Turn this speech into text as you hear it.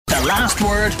The Last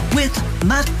Word with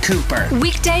Matt Cooper.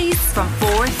 Weekdays from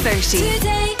 4:30.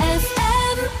 Today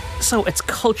FM. So it's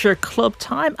Culture Club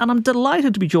time, and I'm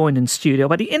delighted to be joined in studio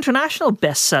by the international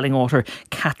best-selling author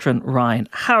Katherine Ryan.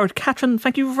 Howard, Katherine,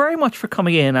 thank you very much for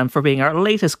coming in and for being our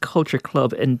latest Culture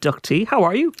Club inductee. How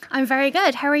are you? I'm very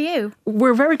good. How are you?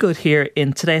 We're very good here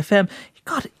in Today FM.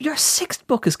 God, your sixth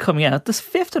book is coming out. This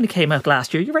fifth only came out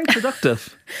last year. You're very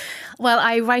productive. Well,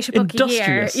 I write a book a year.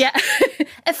 Industrious. Yeah.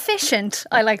 Efficient,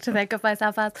 I like to think of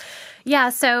myself as. Yeah,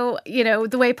 so,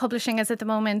 the way publishing is at the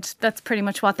moment, that's pretty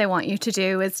much what they want you to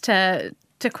do, is to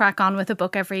crack on with a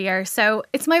book every year. So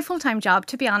it's my full-time job,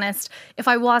 to be honest. If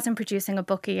I wasn't producing a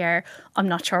book a year, I'm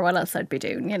not sure what else I'd be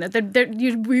doing.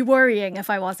 You'd be worrying if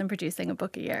I wasn't producing a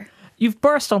book a year. You've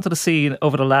burst onto the scene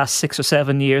over the last 6 or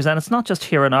 7 years, and it's not just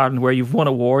here in Ireland where you've won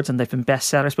awards and they've been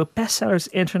bestsellers, but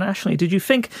bestsellers internationally. Did you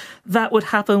think that would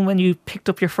happen when you picked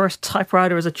up your first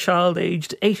typewriter as a child,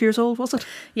 aged 8 years old, was it?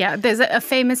 Yeah, there's a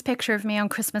famous picture of me on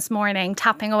Christmas morning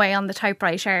tapping away on the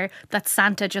typewriter that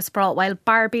Santa just brought while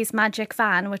Barbie's Magic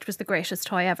Van, which was the greatest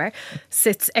toy ever,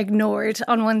 sits ignored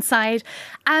on one side.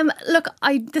 Look,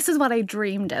 this is what I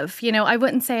dreamed of. I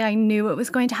wouldn't say I knew it was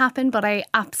going to happen, but I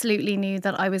absolutely knew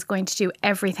that I was going to do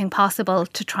everything possible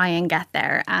to try and get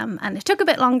there. And it took a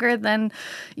bit longer than,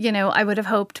 I would have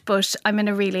hoped, but I'm in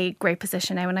a really great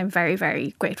position now and I'm very,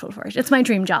 very grateful for it. It's my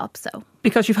dream job, so.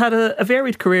 Because you've had a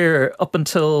varied career up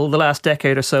until the last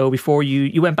decade or so before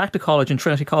you went back to college in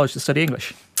Trinity College to study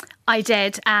English. I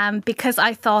did, because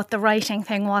I thought the writing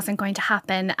thing wasn't going to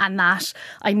happen and that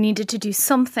I needed to do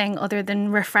something other than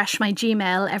refresh my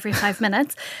Gmail every 5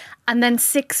 minutes. And then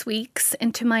 6 weeks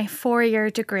into my 4-year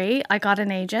degree, I got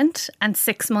an agent, and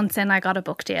 6 months in, I got a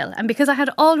book deal. And because I had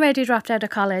already dropped out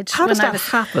of college... How does that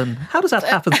happen? How does that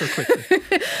happen so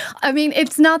quickly? I mean,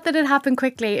 it's not that it happened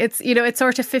quickly. It's, it's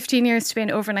sort of 15 years to be an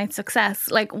overnight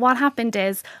success. Like, what happened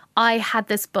is I had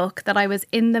this book that I was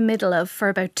in the middle of for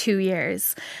about 2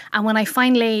 years. And when I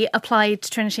finally applied to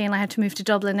Trinity and I had to move to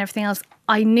Dublin and everything else,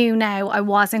 I knew now I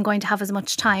wasn't going to have as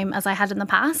much time as I had in the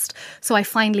past. So I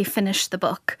finally finished the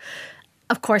book.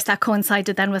 Of course, that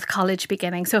coincided then with college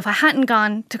beginning. So if I hadn't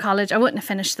gone to college, I wouldn't have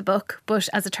finished the book. But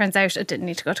as it turns out, I didn't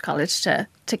need to go to college to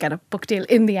get a book deal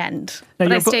in the end. Now,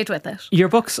 but I stayed with it. Your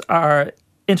books are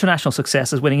international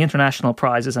successes, winning international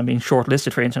prizes and being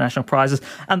shortlisted for international prizes.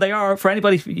 And they are, for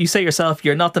anybody, you say yourself,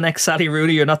 you're not the next Sally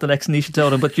Rooney, you're not the next Nisha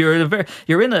Totem, but you're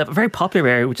in a very popular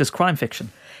area, which is crime fiction.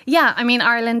 Yeah, I mean,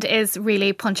 Ireland is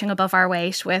really punching above our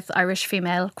weight with Irish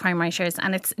female crime writers,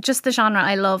 and it's just the genre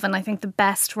I love. And I think the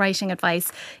best writing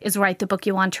advice is write the book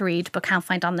you want to read but can't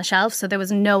find on the shelf. So there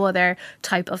was no other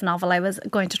type of novel I was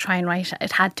going to try and write.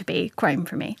 It had to be crime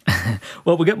for me.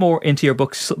 Well, we'll get more into your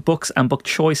books and book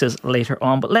choices later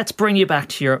on, but let's bring you back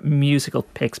to your musical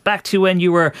picks. Back to when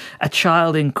you were a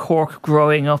child in Cork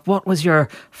growing up. What was your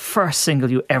first single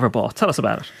you ever bought? Tell us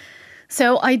about it.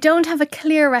 So I don't have a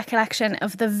clear recollection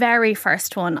of the very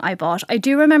first one I bought. I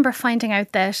do remember finding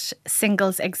out that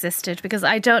singles existed because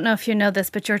I don't know if you know this,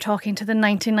 but you're talking to the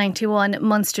 1991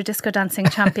 Munster Disco Dancing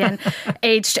champion,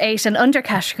 aged 8 and under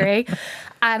category.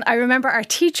 And I remember our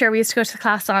teacher, we used to go to the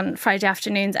class on Friday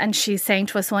afternoons, and she's saying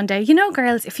to us one day,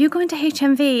 girls, if you go into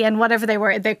HMV and whatever they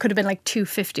were, they could have been like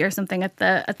 $2.50 or something at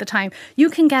the time,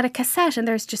 you can get a cassette and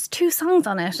there's just 2 songs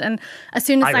on it. And as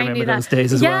soon as I knew that, those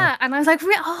days as well. Yeah, and I was like,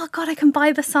 oh God, I can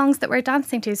buy the songs that we're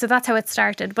dancing to. So that's how it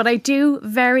started. But I do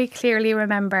very clearly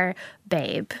remember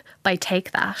Babe by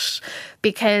Take That,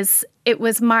 because it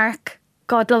was Mark,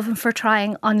 God love him for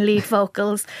trying, on lead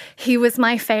vocals. He was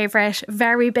my favourite.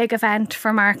 Very big event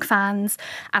for Mark fans.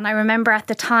 And I remember at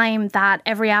the time that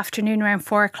every afternoon around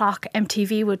 4 o'clock,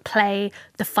 MTV would play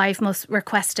the 5 most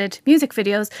requested music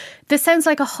videos. This sounds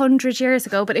like 100 years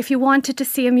ago, but if you wanted to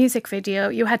see a music video,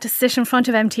 you had to sit in front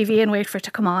of MTV and wait for it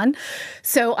to come on.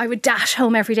 So I would dash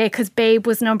home every day because Babe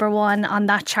was #1 on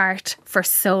that chart for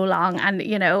so long. And,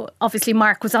 obviously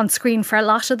Mark was on screen for a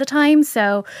lot of the time.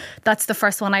 So that's the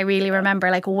first one I really remember,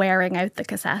 like wearing out the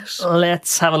cassette.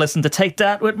 Let's have a listen to Take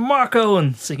That with Mark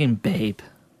Owen singing Babe.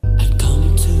 I'd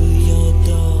come to your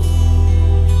door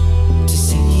to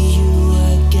see you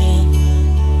again,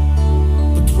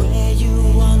 but where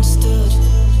you once stood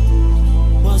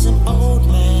was an old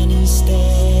man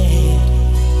instead.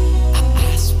 I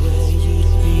asked where you'd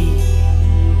be.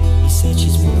 You said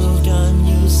she's moved on,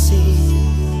 you see.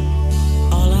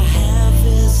 All I have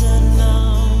is a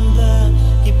number.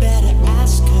 You better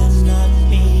ask her, not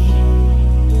me.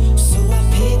 So I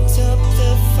picked up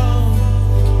the phone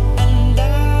and I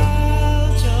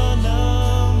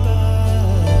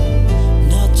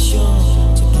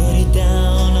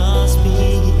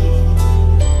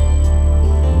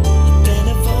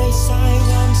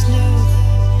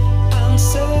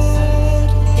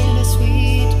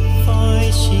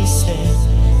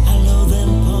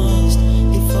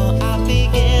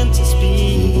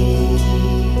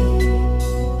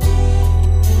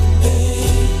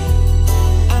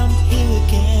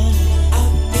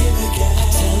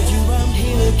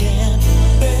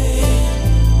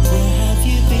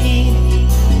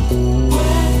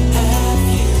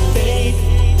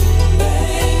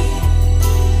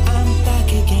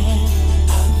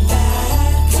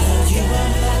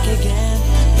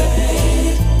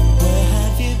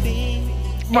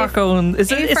Mark Owen, it's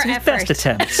his effort. best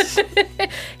attempts.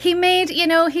 He made,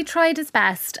 he tried his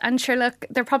best. And sure, look,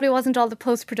 there probably wasn't all the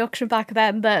post-production back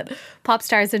then that pop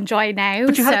stars enjoy now.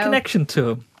 But you had a connection to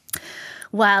him.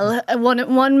 Well,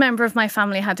 one member of my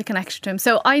family had a connection to him.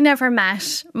 So I never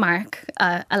met Mark,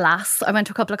 alas. I went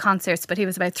to a couple of concerts, but he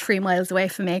was about 3 miles away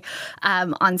from me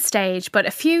on stage. But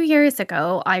a few years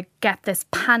ago, I get this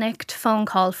panicked phone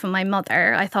call from my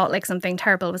mother. I thought like something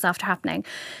terrible was after happening.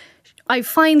 I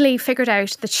finally figured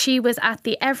out that she was at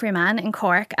the Everyman in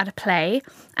Cork at a play,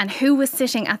 and who was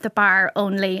sitting at the bar?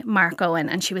 Only Mark Owen.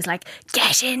 And she was like,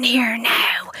 "Get in here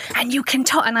now and you can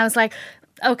talk." And I was like,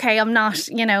 okay, I'm not,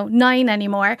 9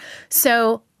 anymore.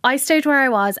 So I stayed where I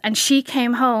was, and she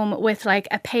came home with like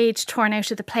a page torn out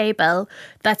of the playbill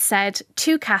that said,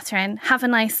 "To Catherine, have a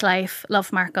nice life,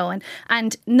 love, Mark Owen."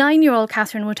 And 9-year-old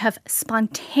Catherine would have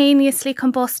spontaneously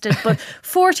combusted, but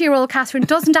 40-year-old Catherine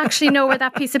doesn't actually know where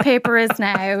that piece of paper is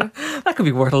now. That could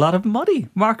be worth a lot of money,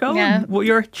 Mark Owen. Yeah. Well,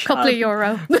 your Couple of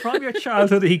euro. From your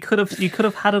childhood, you could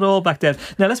have had it all back then.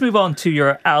 Now let's move on to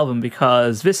your album,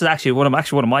 because this is actually one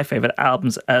of my favourite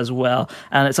albums as well,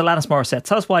 and it's Alanis Morissette.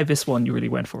 Tell us why this one you really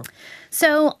went for.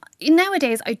 So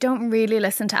nowadays, I don't really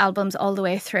listen to albums all the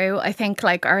way through. I think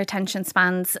like our attention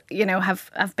spans,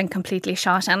 have been completely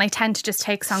shot, and I tend to just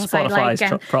take songs I like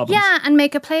and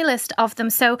make a playlist of them.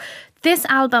 So this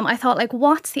album, I thought, like,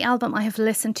 what's the album I have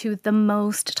listened to the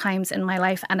most times in my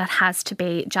life? And it has to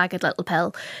be Jagged Little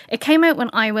Pill. It came out when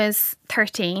I was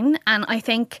 13, and I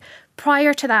think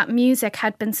prior to that, music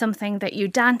had been something that you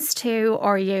danced to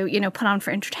or you put on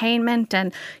for entertainment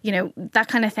and, that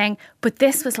kind of thing. But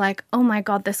this was like, oh my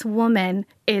God, this woman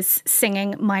is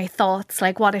singing my thoughts,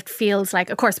 like what it feels like.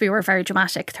 Of course, we were very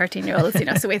dramatic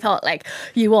 13-year-olds, so we thought like,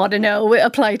 you ought to know, it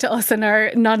applied to us in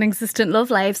our non-existent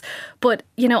love lives. But,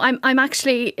 I'm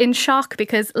actually in shock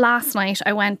because last night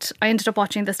I ended up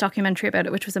watching this documentary about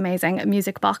it, which was amazing, a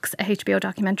Music Box, a HBO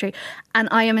documentary. And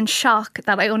I am in shock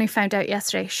that I only found out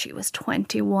yesterday she was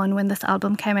 21 when this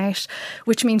album came out,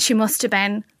 which means she must have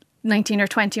been 19 or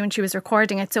 20 when she was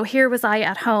recording it. So here was I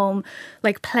at home,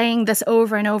 like playing this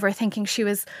over and over, thinking she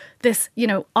was this,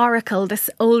 oracle, this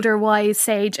older wise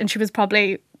sage, and she was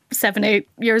probably 7-8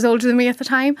 years older than me at the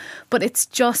time. But it's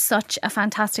just such a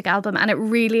fantastic album, and it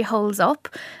really holds up.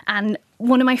 And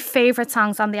one of my favourite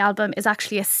songs on the album is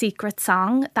actually a secret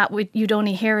song that you'd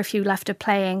only hear if you left it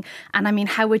playing. And I mean,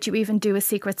 how would you even do a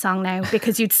secret song now?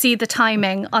 Because you'd see the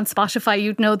timing on Spotify,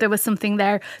 you'd know there was something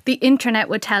there. The internet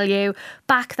would tell you.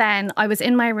 Back then, I was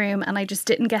in my room and I just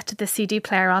didn't get to the CD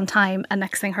player on time. And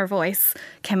next thing, her voice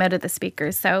came out of the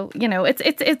speakers. So,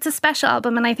 it's a special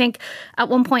album. And I think at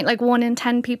one point, like 1 in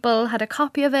 10 people had a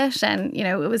copy of it. And,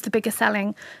 it was the biggest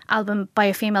selling album by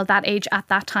a female that age at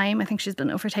that time. I think she's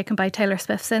been overtaken by Taylor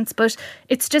Swift since, but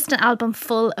it's just an album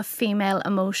full of female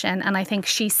emotion, and I think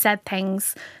she said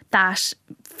things that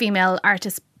female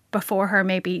artists before her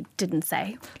maybe didn't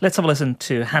say. Let's have a listen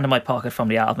to Hand in My Pocket from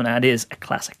the album, and it is a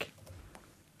classic.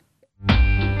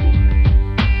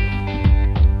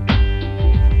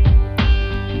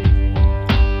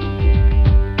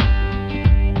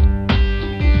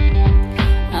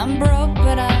 I'm broke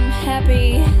but I'm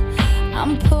happy,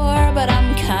 I'm poor but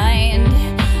I'm kind,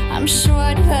 I'm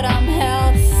short but I'm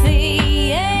healthy,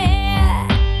 yeah.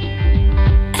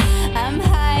 I'm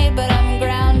high but I'm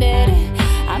grounded,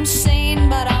 I'm sane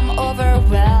but I'm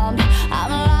overwhelmed, I'm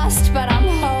lost but I'm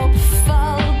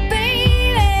hopeful,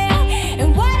 baby.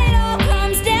 And what it all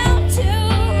comes down to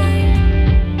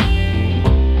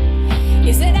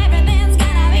is that everything's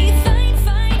gonna be fine,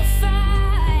 fine,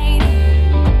 fine.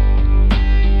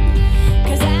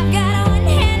 'Cause I've got one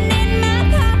hand in my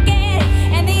pocket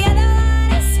and the other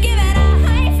one is giving a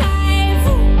high five.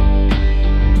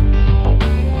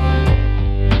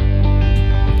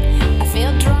 I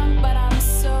feel drunk but I'm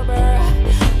sober,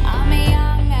 I'm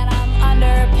young and I'm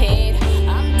underpaid,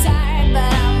 I'm tired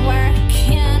but I'm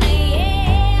working,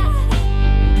 yeah.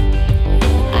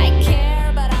 I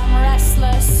care but I'm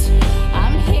restless,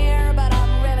 I'm here but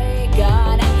I'm really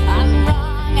gone, I'm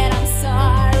wrong and I'm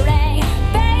sorry,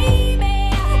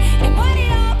 baby. And what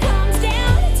it all comes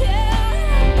down to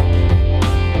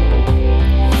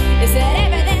is that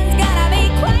everything's gonna be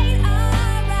quite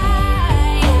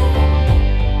alright.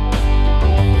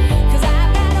 'Cause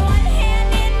I've got one hand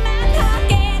in my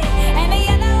pocket and the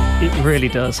other one. It really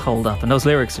does hold up, and those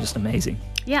lyrics are just amazing.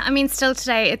 Yeah, I mean, still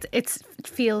today, it's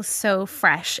feels so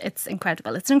fresh. It's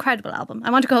incredible. It's an incredible album.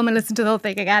 I want to go home and listen to the whole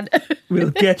thing again.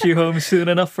 We'll get you home soon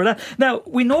enough for that. Now,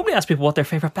 we normally ask people what their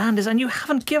favourite band is, and you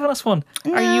haven't given us one.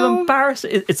 No. Are you embarrassed?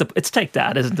 It's Take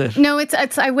That, isn't it? No,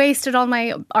 it's I wasted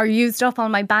used up all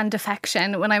my band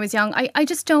affection when I was young. I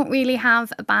just don't really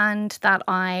have a band that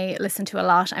I listen to a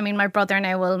lot. I mean, my brother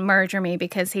now will murder me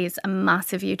because he's a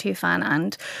massive U2 fan,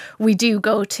 and we do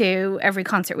go to every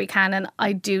concert we can. And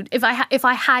I do, if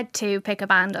I had to pick a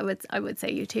band, I would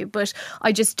say U2. But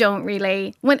I just don't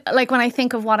really when I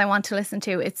think of what I want to listen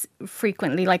to, it's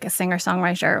frequently like a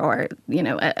singer-songwriter or, you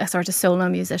know, a sort of solo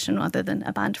musician rather than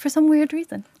a band for some weird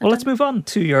reason. Well, let's move on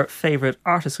to your favourite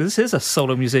artist, because this is a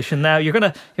solo musician. Now, you're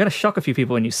gonna shock a few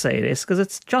people when you say this, because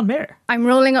it's John Mayer. I'm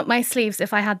rolling up my sleeves,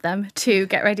 if I had them, to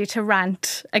get ready to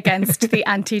rant against the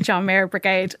anti-John Mayer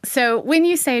brigade. So when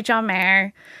you say John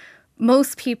Mayer,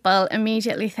 most people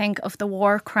immediately think of the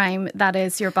war crime that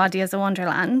is Your Body is a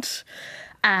Wonderland,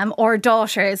 or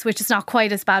Daughters, which is not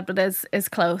quite as bad but is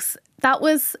close. That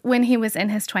was when he was in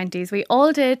his 20s. We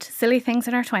all did silly things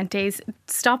in our 20s.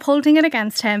 Stop holding it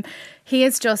against him. He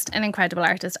is just an incredible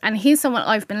artist. And he's someone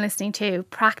I've been listening to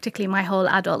practically my whole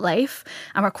adult life.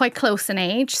 And we're quite close in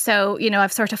age. So, you know,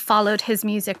 I've sort of followed his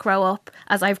music grow up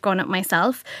as I've grown up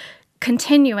myself.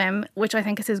 Continuum, which I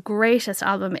think is his greatest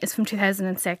album, is from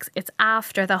 2006. It's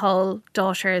after the whole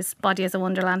Daughters, Body is a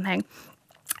Wonderland thing.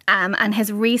 And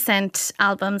his recent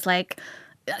albums, like,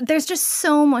 there's just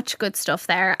so much good stuff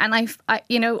there. And I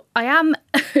am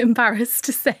embarrassed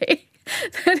to say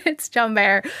that it's John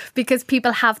Mayer, because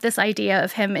people have this idea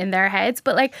of him in their heads.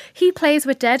 But like, he plays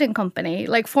with Dead and Company.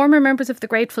 Like, former members of the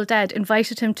Grateful Dead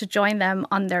invited him to join them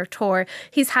on their tour.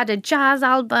 He's had a jazz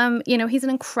album. You know, he's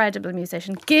an incredible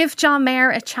musician. Give John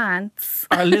Mayer a chance.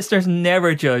 Our listeners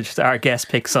never judged our guest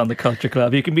picks on the Culture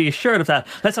Club. You can be assured of that.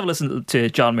 Let's have a listen to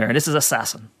John Mayer. This is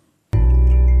Assassin.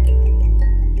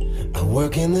 I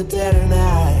work in the dead of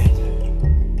night,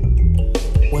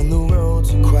 when the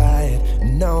roads are quiet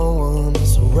and no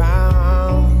one's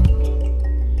around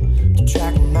to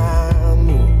track my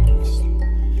moves,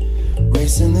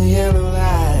 racing the yellow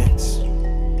lights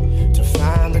to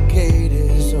find the gate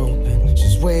is open.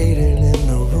 She's waiting in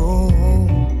the room.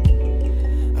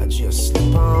 I just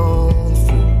slip on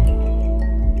through.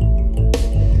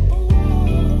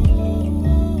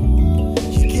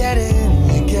 You get in,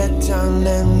 you get done,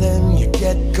 and then you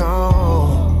get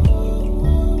gone.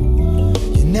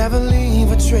 You never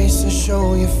leave a trace to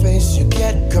show your face, you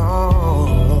get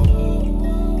gone.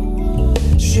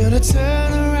 Should've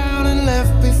turned around and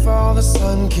left before the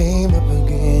sun came up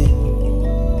again,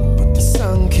 but the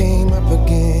sun came up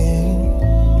again.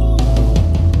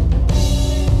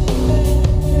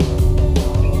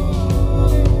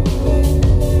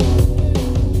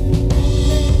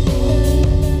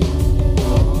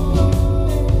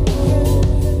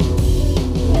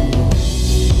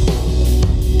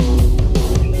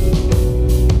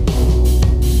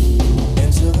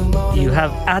 You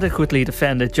have adequately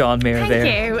defended John Mayer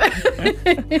there.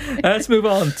 Thank you. Let's move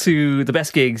on to the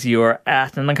best gigs you were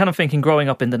at. And I'm kind of thinking, growing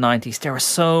up in the 90s, there were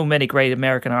so many great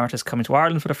American artists coming to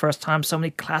Ireland for the first time, so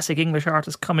many classic English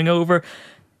artists coming over.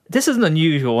 This is an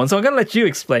unusual one, so I'm going to let you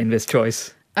explain this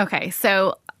choice. Okay,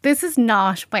 so this is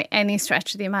not by any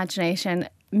stretch of the imagination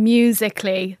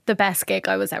musically the best gig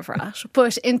I was ever at.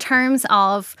 But in terms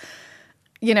of,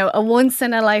 you know, a once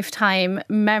in a lifetime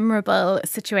memorable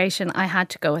situation, I had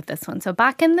to go with this one. So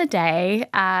back in the day,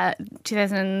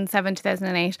 2007,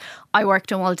 2008, I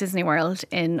worked in Walt Disney World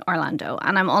in Orlando.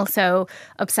 And I'm also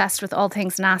obsessed with all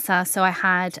things NASA. So I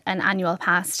had an annual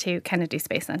pass to Kennedy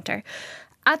Space Center.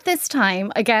 At this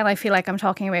time, again, I feel like I'm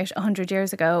talking about 100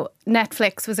 years ago,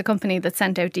 Netflix was a company that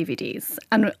sent out DVDs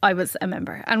and I was a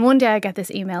member. And one day I get this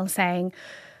email saying,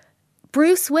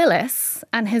 Bruce Willis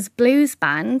and his blues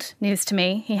band, news to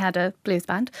me, he had a blues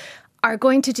band, are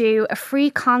going to do a free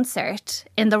concert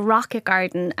in the Rocket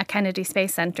Garden at Kennedy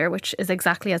Space Center, which is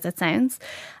exactly as it sounds,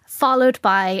 followed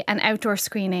by an outdoor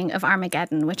screening of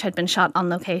Armageddon, which had been shot on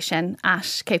location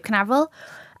at Cape Canaveral.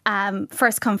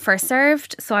 First come, first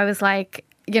served. So I was like,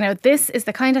 you know, this is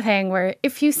the kind of thing where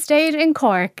if you stayed in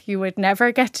Cork, you would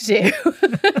never get to do.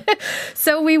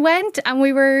 So we went and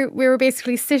we were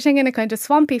basically sitting in a kind of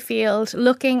swampy field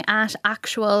looking at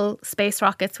actual space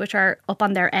rockets, which are up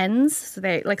on their ends. So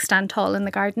they like stand tall in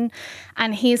the garden.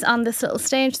 And he's on this little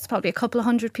stage. There's probably a couple of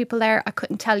hundred people there. I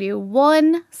couldn't tell you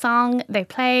one song they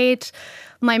played.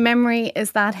 My memory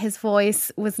is that his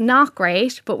voice was not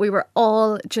great, but we were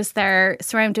all just there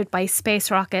surrounded by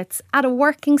space rockets at a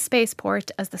working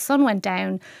spaceport as the sun went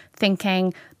down,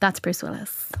 thinking, that's Bruce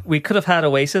Willis. We could have had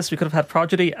Oasis, we could have had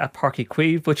Prodigy at Parky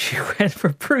Queeve, but you went for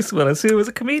Bruce Willis, who was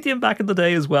a comedian back in the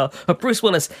day as well. But Bruce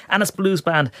Willis and his blues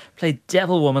band played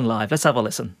Devil Woman live. Let's have a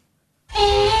listen.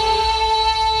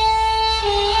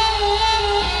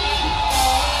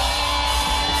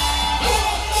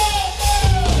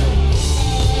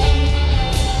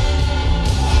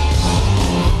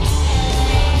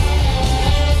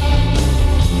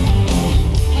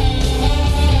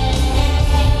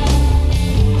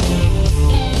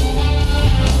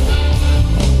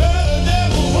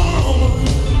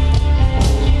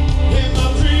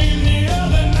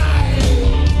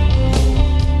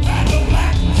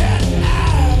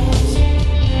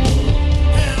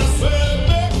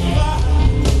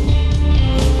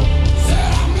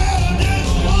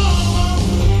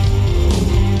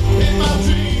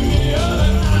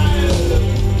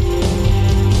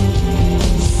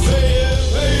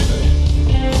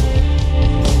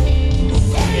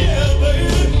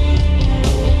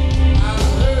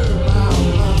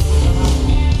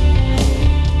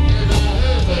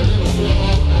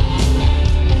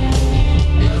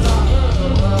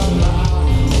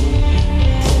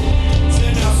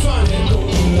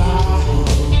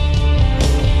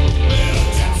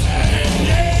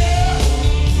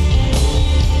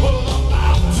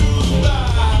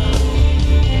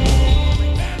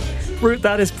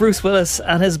 That is Bruce Willis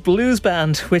and his blues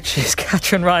band, which is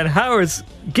Catherine Ryan Howard's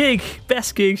gig,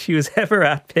 best gig she was ever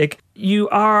at, Pig. You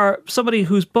are somebody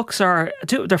whose books they're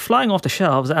flying off the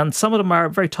shelves, and some of them are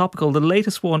very topical. The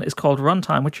latest one is called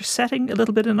Runtime, which you're setting a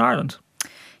little bit in Ireland.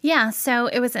 Yeah, so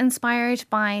it was inspired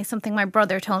by something my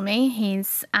brother told me.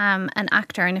 He's an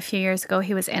actor, and a few years ago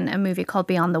he was in a movie called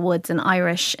Beyond the Woods, an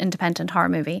Irish independent horror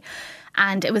movie.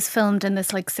 And it was filmed in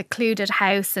this like secluded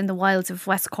house in the wilds of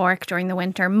West Cork during the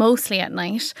winter, mostly at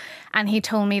night. And he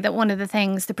told me that one of the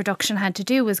things the production had to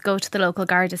do was go to the local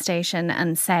Garda station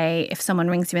and say, if someone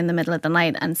rings you in the middle of the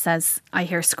night and says, I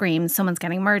hear screams, someone's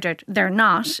getting murdered. They're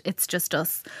not. It's just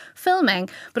us filming.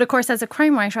 But of course, as a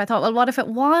crime writer, I thought, well, what if it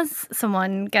was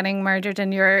someone getting murdered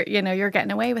and you're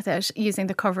getting away with it using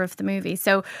the cover of the movie?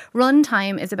 So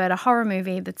Runtime is about a horror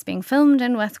movie that's being filmed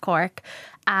in West Cork.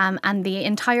 And the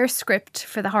entire script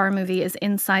for the horror movie is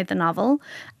inside the novel.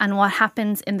 And what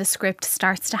happens in the script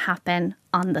starts to happen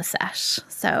on the set.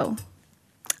 So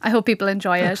I hope people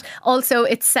enjoy it. Also,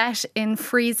 it's set in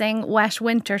freezing, wet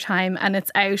winter time, and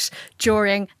it's out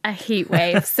during a heat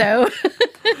wave. So,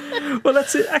 well,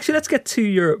 let's get to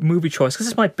your movie choice, because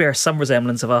this might bear some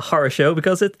resemblance of a horror show,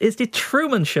 because it is The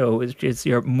Truman Show is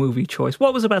your movie choice.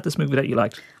 What was about this movie that you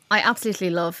liked? I absolutely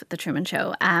love The Truman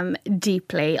Show,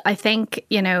 deeply. I think,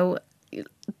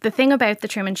 the thing about The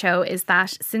Truman Show is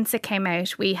that since it came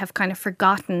out, we have kind of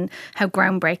forgotten how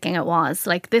groundbreaking it was.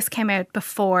 Like, this came out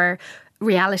before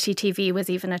reality TV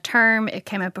was even a term. It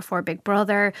came out before Big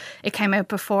Brother. It came out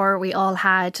before we all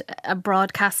had a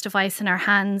broadcast device in our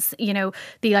hands.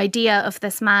 The idea of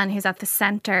this man who's at the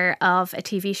centre of a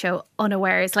TV show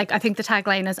unawares. Like, I think the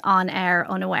tagline is on air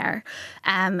unaware.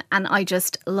 And I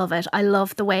just love it. I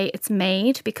love the way it's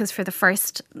made, because for the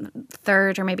first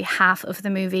third or maybe half of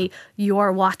the movie,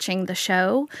 you're watching the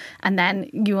show, and then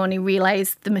you only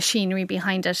realise the machinery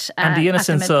behind it. And the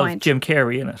innocence of Jim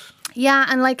Carrey in it. Yeah,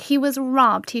 and he was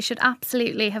robbed. He should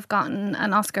absolutely have gotten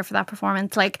an Oscar for that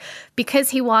performance.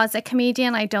 Because he was a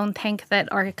comedian, or a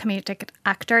comedic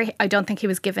actor, I don't think he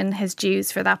was given his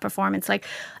dues for that performance.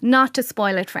 Not to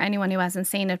spoil it for anyone who hasn't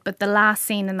seen it, but the last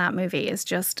scene in that movie is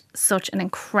just such an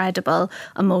incredible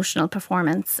emotional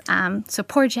performance. So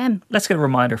poor Jim. Let's get a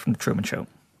reminder from The Truman Show.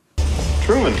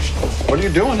 Truman, what are you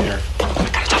doing here? I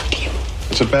gotta talk to you.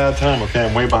 It's a bad time, okay?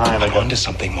 I'm way behind. I'm onto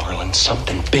something, Marlon.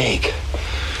 Something big.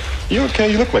 You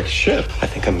okay? You look like shit. I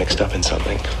think I'm mixed up in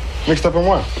something. Mixed up in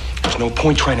what? There's no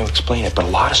point trying to explain it, but a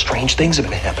lot of strange things have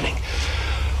been happening.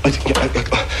 The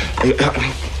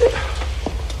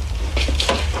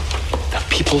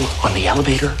people on the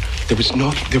elevator, there was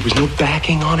no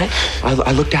backing on it.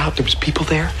 I looked out, there was people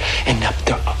there, and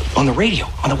on the radio,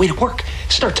 on the way to work,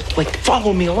 started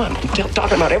following me along,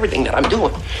 talking about everything that I'm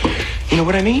doing. You know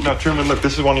what I mean? No, Truman, look,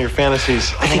 this is one of your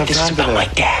fantasies. I think this is about my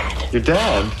dad. Your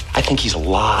dad? I think he's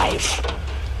alive.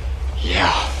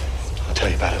 Yeah. I'll tell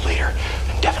you about it later.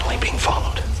 I'm definitely being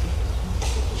followed.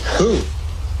 Who?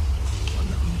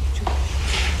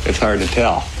 It's hard to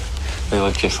tell. They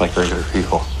look just like regular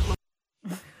people.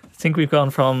 I think we've gone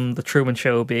from The Truman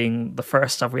Show being the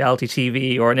first of reality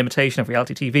TV, or an imitation of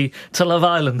reality TV, to Love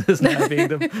Island is now being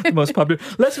the most popular.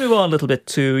 Let's move on a little bit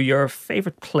to your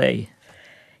favourite play.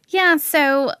 Yeah,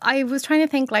 so I was trying to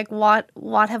think like what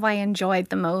have I enjoyed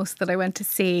the most that I went to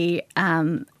see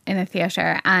in a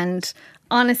theatre, and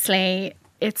honestly,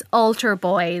 it's Altar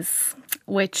Boys,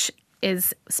 which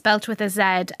is spelt with a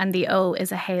Z and the O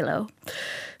is a halo.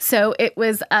 So it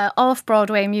was an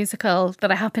off-Broadway musical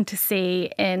that I happened to see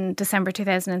in December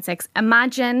 2006.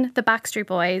 Imagine the Backstreet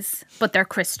Boys, but they're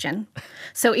Christian.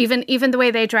 So even the way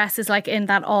they dress is like in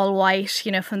that all white,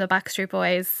 you know, from the Backstreet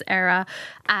Boys era.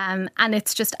 And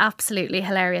it's just absolutely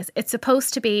hilarious. It's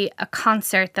supposed to be a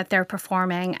concert that they're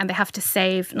performing and they have to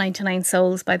save 99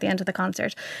 souls by the end of the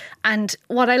concert. And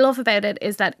what I love about it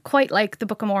is that, quite like the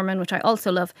Book of Mormon, which I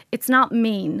also love, it's not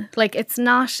mean. Like it's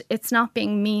not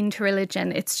being mean to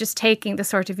religion. It's just taking the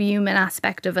sort of human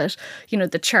aspect of it, you know,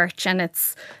 the church and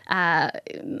its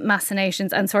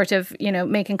machinations, and sort of, you know,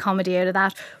 making comedy out of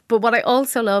that. But what I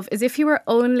also love is if you were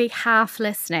only half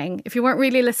listening, if you weren't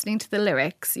really listening to the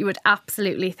lyrics, you would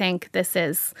absolutely think this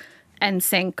is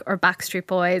NSYNC or Backstreet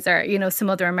Boys or, you know, some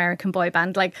other American boy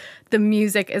band. Like, the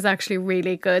music is actually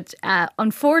really good.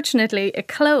 Unfortunately, it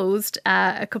closed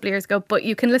a couple of years ago, but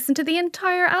you can listen to the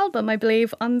entire album, I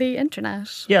believe, on the internet.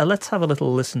 Yeah, let's have a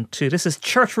little listen to. This is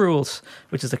Church Rules,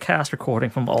 which is a cast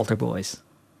recording from Altar Boys.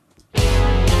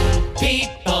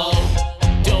 People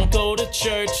don't go to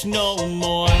church no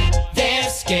more. They're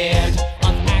scared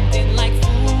of acting like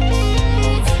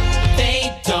fools.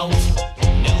 They don't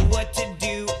know what to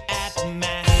do at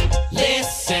mass.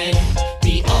 Listen,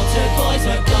 the Altar Boys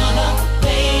are gonna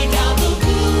lay down the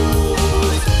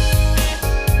rules.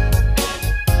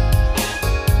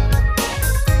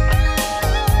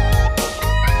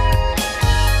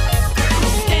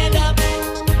 Stand up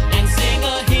and sing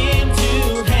a hymn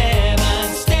to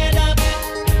heaven. Stand up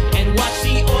and watch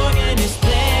the organist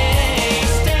play.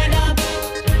 Stand up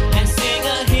and sing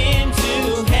a hymn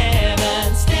to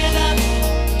heaven. Stand up,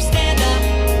 stand up,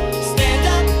 stand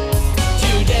up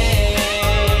today.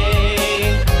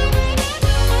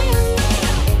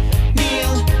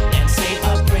 Kneel and say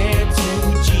a prayer to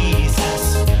Jesus.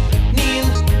 Kneel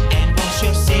and wash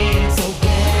your sins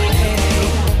away.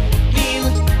 Kneel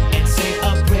and say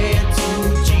a prayer to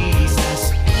Jesus.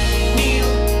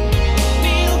 Kneel,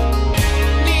 kneel,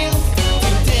 kneel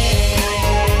today.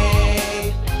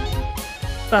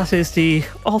 That is the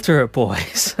Altar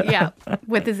Boys. Yeah,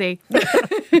 with a Z.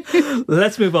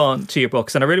 Let's move on to your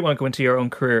books, and I really want to go into your own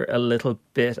career a little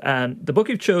bit. And the book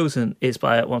you've chosen is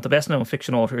by one of the best known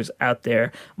fiction authors out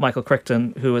there, Michael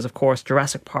Crichton, who is, of course,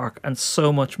 Jurassic Park and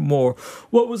so much more.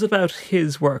 What was about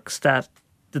his works that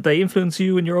did they influence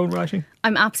you in your own writing?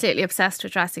 I'm absolutely obsessed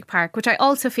with Jurassic Park, which I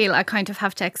also feel I kind of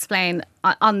have to explain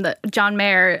on the John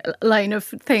Mayer line of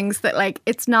things, that like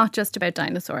it's not just about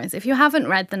dinosaurs. If you haven't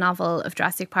read the novel of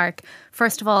Jurassic Park,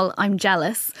 first of all, I'm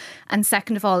jealous. And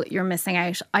second of all, you're missing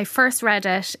out. I first read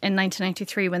it in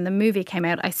 1993 when the movie came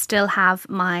out. I still have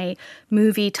my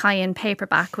movie tie-in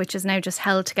paperback, which is now just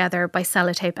held together by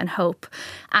sellotape and hope.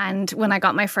 And when I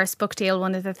got my first book deal,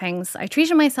 one of the things I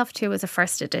treated myself to was a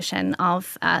first edition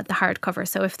of the hardcover.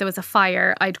 So if there was a fire,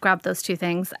 I'd grab those two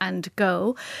things and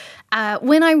go.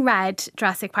 When I read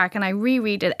Jurassic Park, and I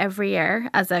reread it every year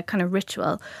as a kind of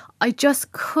ritual, I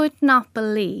just could not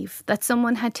believe that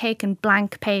someone had taken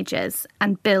blank pages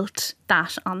and built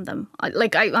that on them.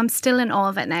 I'm still in awe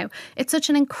of it now. It's such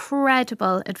an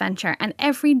incredible adventure, and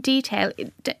every detail,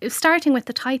 starting with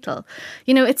the title,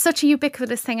 you know, it's such a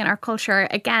ubiquitous thing in our culture.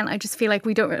 Again, I just feel like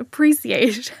we don't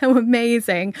appreciate how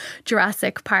amazing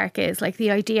Jurassic Park is. Like the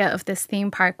idea of this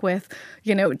theme park with,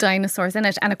 you know, dinosaurs in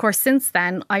it. And of course, since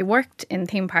then, I worked in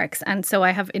theme parks, and so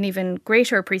I have an even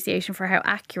greater appreciation for how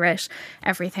accurate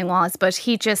everything was. But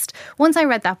once I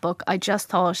read that book, I just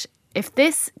thought, if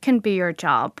this can be your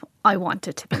job, I want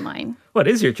it to be mine. Well,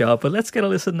 it is your job, but let's get a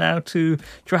listen now to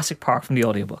Jurassic Park from the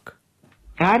audiobook.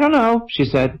 I don't know, she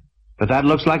said, but that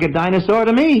looks like a dinosaur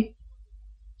to me.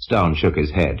 Stone shook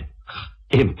his head.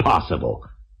 Impossible.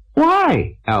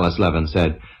 Why? Alice Levin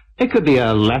said. It could be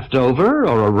a leftover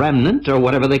or a remnant or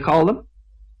whatever they call them.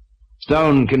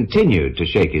 Stone continued to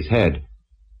shake his head.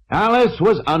 Alice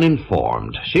was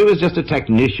uninformed. She was just a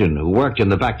technician who worked in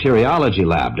the bacteriology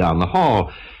lab down the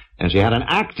hall, and she had an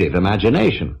active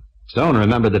imagination. Stone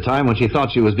remembered the time when she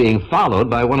thought she was being followed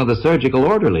by one of the surgical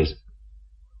orderlies.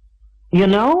 You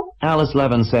know, Alice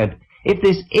Levin said, if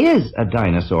this is a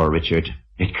dinosaur, Richard,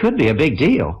 it could be a big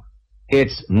deal.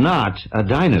 It's not a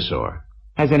dinosaur.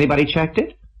 Has anybody checked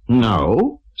it?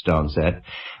 No, Stone said.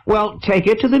 Well, take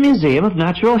it to the Museum of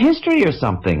Natural History or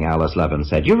something, Alice Levin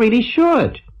said. You really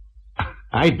should.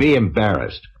 I'd be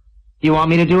embarrassed. You want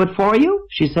me to do it for you?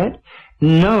 She said.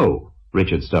 No,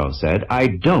 Richard Stone said. I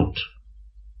don't.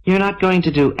 You're not going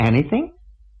to do anything?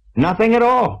 Nothing at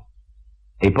all.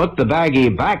 He put the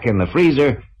baggie back in the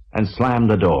freezer and slammed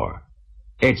the door.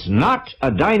 It's not a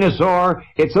dinosaur,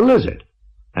 it's a lizard.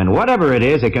 And whatever it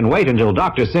is, it can wait until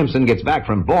Dr. Simpson gets back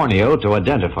from Borneo to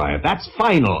identify it. That's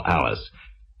final, Alice.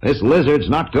 This lizard's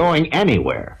not going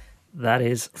anywhere. That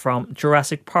is from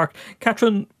Jurassic Park.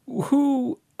 Catherine,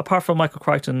 who, apart from Michael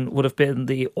Crichton, would have been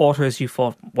the authors you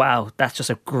thought, wow, that's just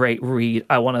a great read.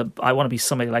 I want to be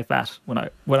somebody like that when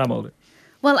I'm older?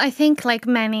 Well, I think like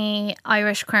many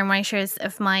Irish crime writers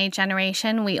of my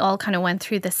generation, we all kind of went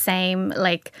through the same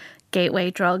like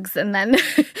gateway drugs and then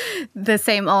the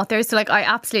same authors. So like I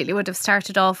absolutely would have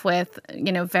started off with,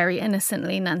 you know, very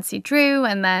innocently Nancy Drew,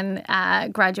 and then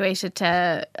graduated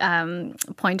to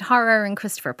Point Horror and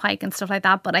Christopher Pike and stuff like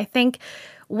that. But I think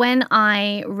when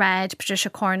I read Patricia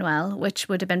Cornwell, which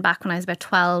would have been back when I was about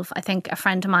 12, I think a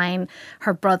friend of mine,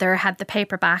 her brother had the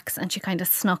paperbacks and she kind of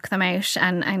snuck them out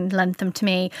and lent them to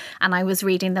me. And I was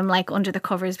reading them like under the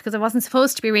covers because I wasn't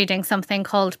supposed to be reading something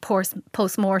called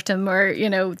Postmortem or, you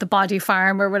know, The Body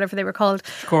Farm or whatever they were called.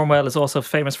 Cornwell is also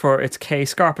famous for its Kay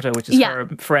Scarpetta, which is her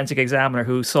forensic examiner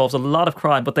who solves a lot of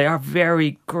crime, but they are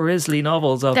very grisly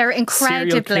novels of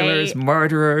serial killers,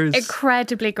 murderers.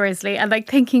 Incredibly grisly. And like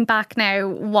thinking back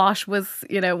now, what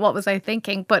was I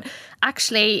thinking? But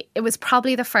actually, it was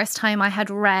probably the first time I had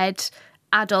read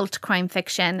adult crime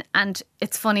fiction. And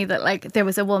it's funny that like there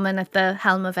was a woman at the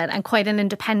helm of it, and quite an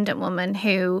independent woman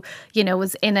who, you know,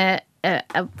 was in a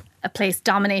place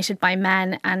dominated by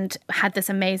men and had this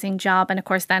amazing job. And of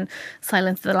course then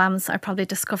Silence of the Lambs I probably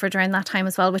discovered around that time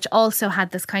as well, which also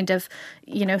had this kind of,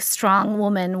 you know, strong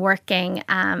woman working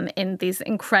in these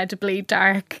incredibly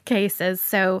dark cases.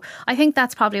 So I think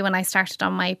that's probably when I started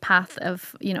on my path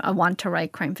of, you know, I want to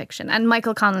write crime fiction. And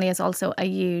Michael Connelly is also a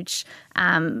huge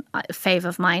fave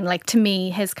of mine. Like to me,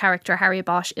 his character Harry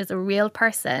Bosch is a real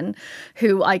person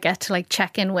who I get to like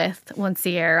check in with once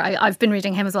a year. I've been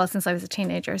reading him as well since I was a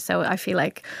teenager. So I feel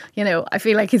like, you know,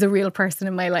 he's a real person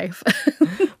in my life.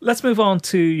 Let's move on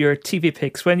to your TV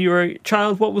picks. When you were a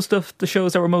child, what was the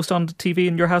shows that were most on the TV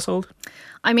in your household?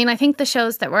 I mean, I think the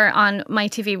shows that were on my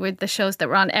TV were the shows that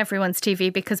were on everyone's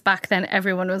TV, because back then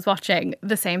everyone was watching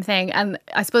the same thing. And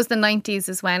I suppose the 90s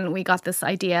is when we got this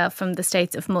idea from the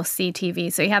States of must-see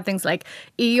TV. So you had things like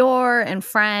Eeyore and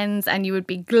Friends, and you would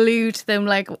be glued to them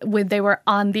like when they were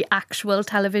on the actual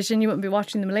television. You wouldn't be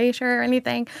watching them later or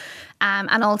anything.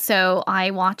 And also I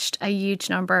watched a huge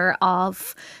number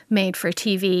of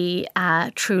made-for-TV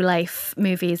true life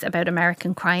movies about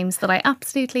American crimes that I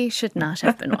absolutely should not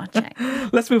have been watching.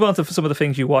 Let's move on to some of the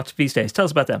things you watch these days. Tell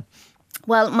us about them.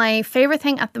 Well, my favourite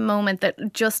thing at the moment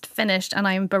that just finished and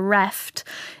I'm bereft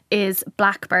is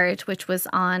Blackbird, which was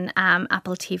on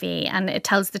Apple TV. And it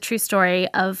tells the true story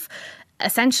of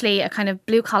essentially a kind of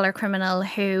blue-collar criminal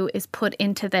who is put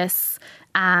into this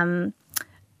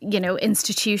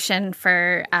institution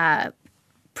for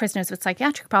prisoners with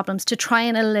psychiatric problems to try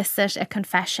and elicit a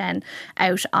confession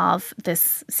out of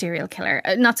this serial killer.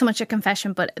 Not so much a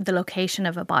confession, but the location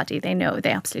of a body. They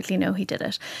absolutely know he did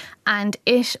it. And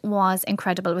it was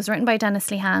incredible. It was written by Dennis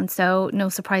Lehane, so no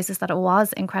surprises that it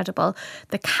was incredible.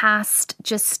 The cast,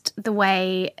 just the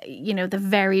way, the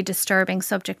very disturbing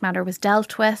subject matter was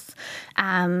dealt with.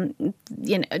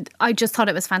 I just thought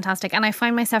it was fantastic. And I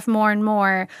find myself more and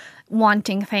more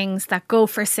wanting things that go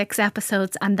for 6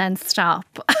 episodes and then stop.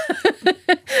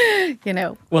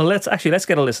 Well, let's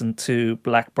get a listen to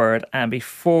Blackbird. And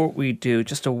before we do,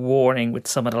 just a warning with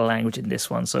some of the language in this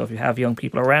one. So if you have young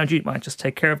people around you might just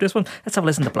take care of this one. Let's have a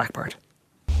listen to Blackbird.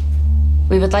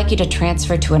 We would like you to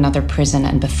transfer to another prison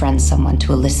and befriend someone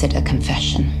to elicit a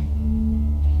confession.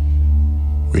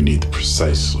 We need the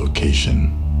precise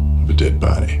location of a dead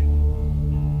body.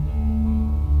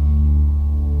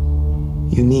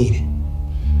 You need?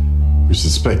 We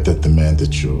suspect that the man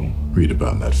that you'll read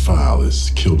about in that file has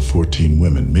killed 14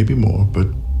 women, maybe more, but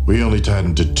we only tied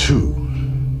him to 2,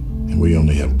 and we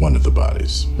only have 1 of the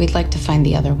bodies. We'd like to find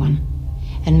the other one,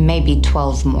 and maybe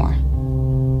 12 more.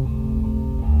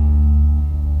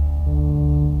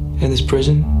 And this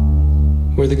prison?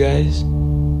 Where the guys?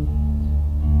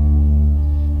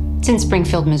 It's in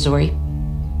Springfield, Missouri.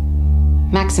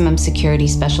 Maximum security,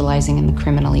 specializing in the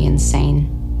criminally insane.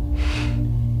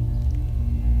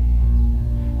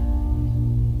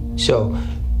 So,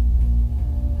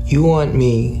 you want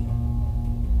me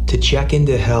to check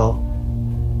into hell,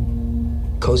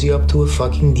 cozy up to a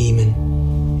fucking demon,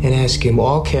 and ask him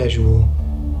all casual,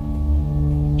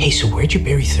 hey, so where'd you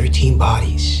bury 13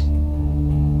 bodies?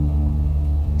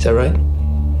 Is that right?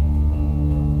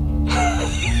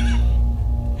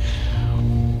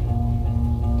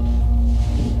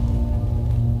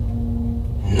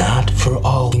 Not for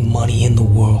all the money in the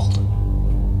world.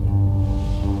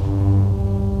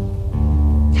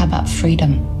 about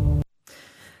freedom.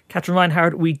 Catherine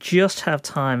Reinhardt, we just have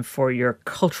time for your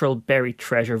cultural buried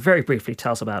treasure. Very briefly,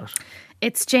 tell us about it.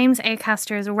 It's James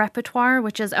Acaster's Repertoire,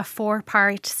 which is a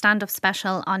 4-part stand-up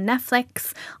special on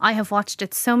Netflix. I have watched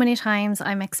it so many times.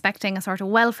 I'm expecting a sort of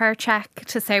welfare check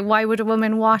to say, why would a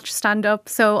woman watch stand-up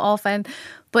so often?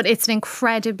 But it's an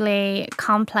incredibly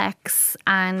complex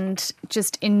and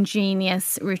just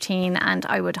ingenious routine, and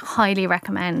I would highly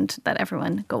recommend that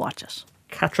everyone go watch it.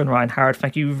 Catherine Reinhardt,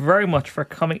 thank you very much for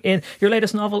coming in. Your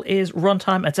latest novel is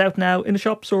Runtime. It's out now in the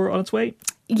shops or on its way?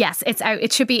 Yes, it's out.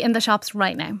 It should be in the shops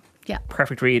right now. Yeah.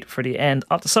 Perfect read for the end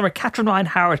of the summer. Catherine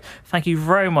Reinhardt, thank you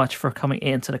very much for coming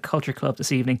into the Culture Club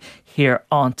this evening here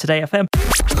on Today FM.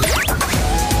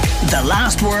 The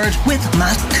Last Word with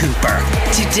Matt Cooper.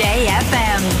 Today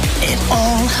FM. It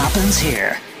all happens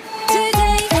here.